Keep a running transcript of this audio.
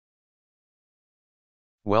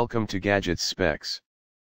Welcome to Gadgets Specs.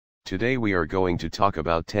 Today we are going to talk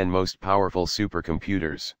about 10 most powerful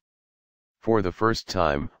supercomputers. For the first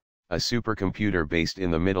time, a supercomputer based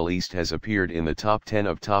in the Middle East has appeared in the top 10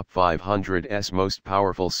 of top 500's most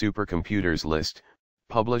powerful supercomputers list,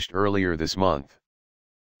 published earlier this month.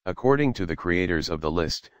 According to the creators of the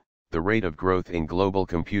list, the rate of growth in global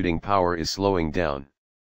computing power is slowing down.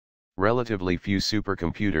 Relatively few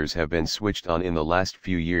supercomputers have been switched on in the last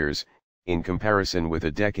few years, in comparison with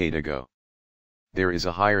a decade ago. There is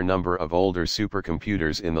a higher number of older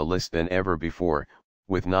supercomputers in the list than ever before,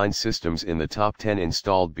 with 9 systems in the top 10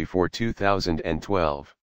 installed before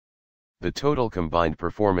 2012. The total combined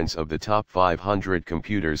performance of the top 500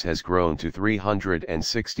 computers has grown to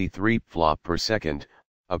 363 Pflop per second.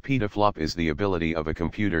 A petaflop is the ability of a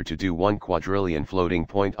computer to do 1 quadrillion floating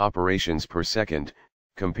point operations per second,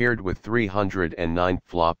 compared with 309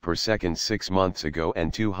 Pflop per second 6 months ago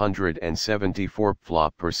and 274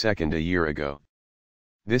 Pflop per second a year ago.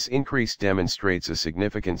 This increase demonstrates a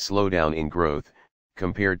significant slowdown in growth,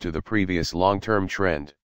 compared to the previous long-term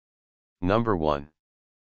trend. Number 1.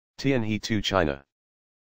 Tianhe 2 China.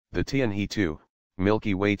 The Tianhe 2,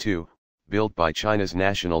 Milky Way 2, built by China's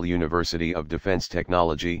National University of Defense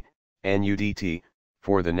Technology, NUDT,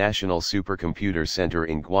 for the National Supercomputer Center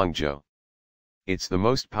in Guangzhou. It's the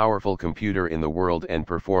most powerful computer in the world and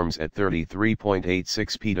performs at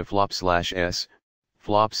 33.86 petaflop/s,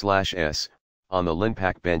 flop/s, on the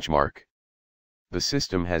Linpack benchmark. The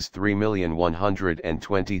system has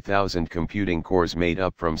 3,120,000 computing cores made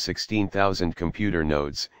up from 16,000 computer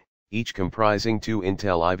nodes, each comprising 2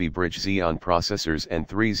 Intel Ivy Bridge Xeon processors and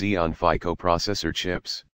 3 Xeon Phi coprocessor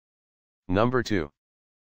chips. Number 2.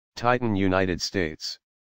 Titan United States.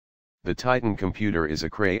 The Titan computer is a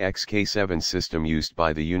Cray XK7 system used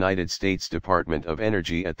by the United States Department of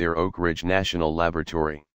Energy at their Oak Ridge National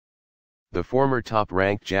Laboratory. The former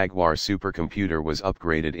top-ranked Jaguar supercomputer was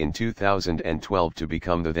upgraded in 2012 to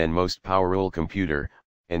become the then most powerful computer,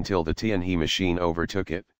 until the Tianhe machine overtook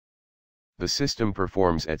it. The system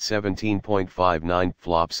performs at 17.59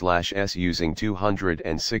 Pflop/s using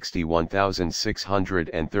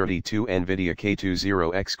 261,632 NVIDIA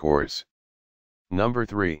K20X cores. Number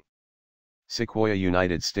 3. Sequoia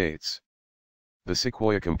United States. The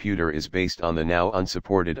Sequoia computer is based on the now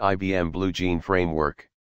unsupported IBM Blue Gene framework.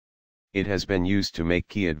 It has been used to make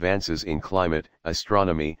key advances in climate,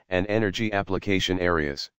 astronomy, and energy application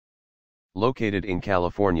areas. Located in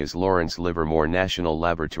California's Lawrence Livermore National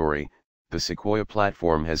Laboratory, the Sequoia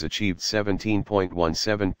platform has achieved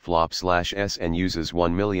 17.17 Pflop/s and uses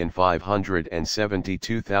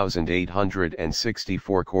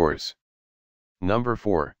 1,572,864 cores. Number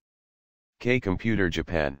 4. K-Computer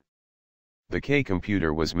Japan. The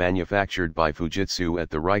K-Computer was manufactured by Fujitsu at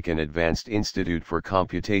the Riken Advanced Institute for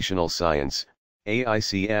Computational Science,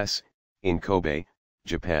 AICS, in Kobe,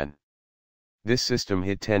 Japan. This system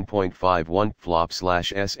hit 10.51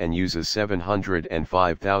 Pflop/s and uses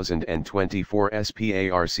 705,024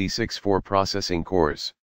 SPARC64 processing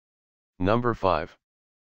cores. Number 5.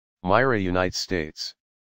 Myra United States.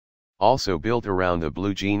 Also built around the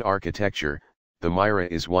Blue Gene architecture, the Myra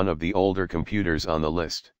is one of the older computers on the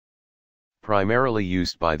list. Primarily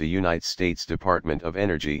used by the United States Department of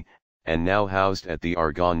Energy, and now housed at the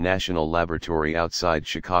Argonne National Laboratory outside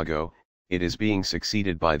Chicago, it is being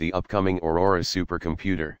succeeded by the upcoming Aurora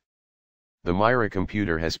supercomputer. The Myra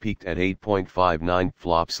computer has peaked at 8.59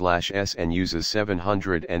 Pflop/s and uses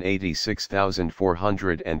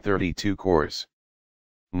 786,432 cores.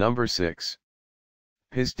 Number 6.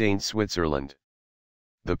 Pisdaint Switzerland.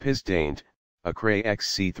 The Pisdaint, a Cray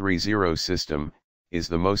XC30 system, is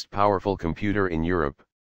the most powerful computer in Europe.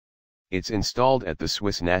 It's installed at the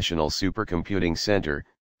Swiss National Supercomputing Center,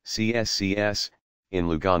 CSCS, in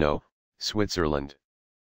Lugano, Switzerland.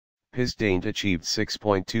 Pisdaint achieved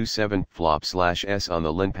 6.27 Pflop/s on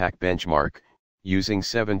the Linpack benchmark, using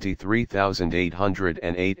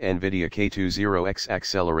 73,808 NVIDIA K20X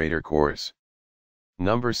accelerator cores.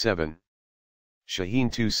 Number 7.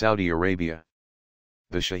 Shaheen 2 Saudi Arabia.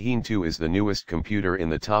 The Shaheen 2 is the newest computer in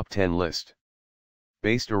the top 10 list.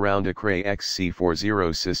 Based around a Cray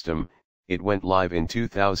XC40 system, it went live in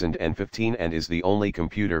 2015 and is the only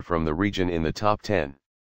computer from the region in the top 10.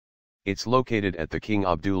 It's located at the King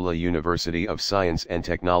Abdullah University of Science and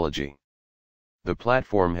Technology. The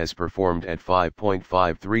platform has performed at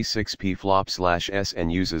 5.536 Pflop/s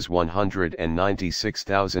and uses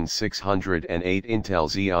 196,608 Intel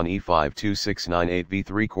Xeon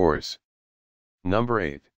E5-2698v3 cores. Number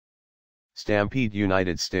 8. Stampede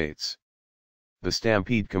United States. The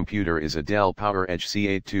Stampede computer is a Dell PowerEdge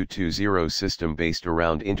C8220 system based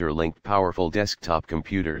around interlinked powerful desktop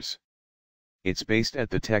computers. It's based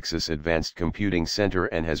at the Texas Advanced Computing Center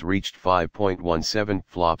and has reached 5.17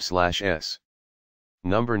 flop/s.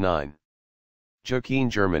 Number 9. Joachim,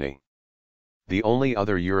 Germany. The only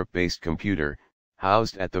other Europe-based computer,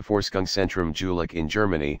 housed at the Forschungszentrum Jülich in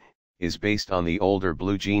Germany, is based on the older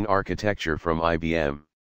Blue Gene architecture from IBM.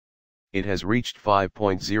 It has reached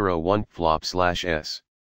 5.01 flop/s.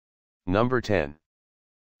 Number 10.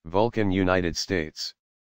 Vulkan, United States.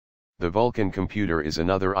 The Vulkan computer is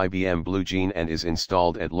another IBM Blue Gene and is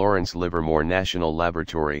installed at Lawrence Livermore National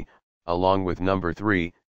Laboratory, along with number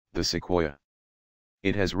 3, the Sequoia.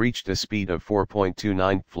 It has reached a speed of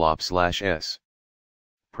 4.29 flop/s.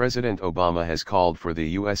 President Obama has called for the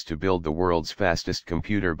US to build the world's fastest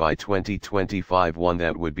computer by 2025, one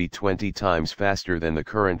that would be 20 times faster than the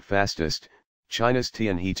current fastest, China's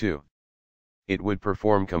Tianhe-2. It would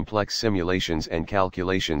perform complex simulations and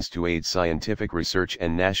calculations to aid scientific research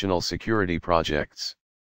and national security projects.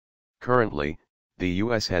 Currently, the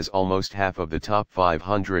US has almost half of the top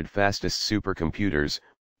 500 fastest supercomputers,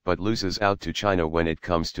 but loses out to China when it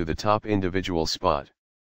comes to the top individual spot.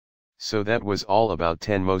 So that was all about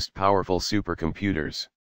 10 most powerful supercomputers.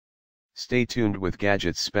 Stay tuned with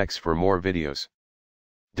Gadget Specs for more videos.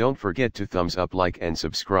 Don't forget to thumbs up, like and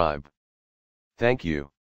subscribe. Thank you.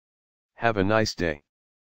 Have a nice day.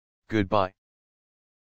 Goodbye.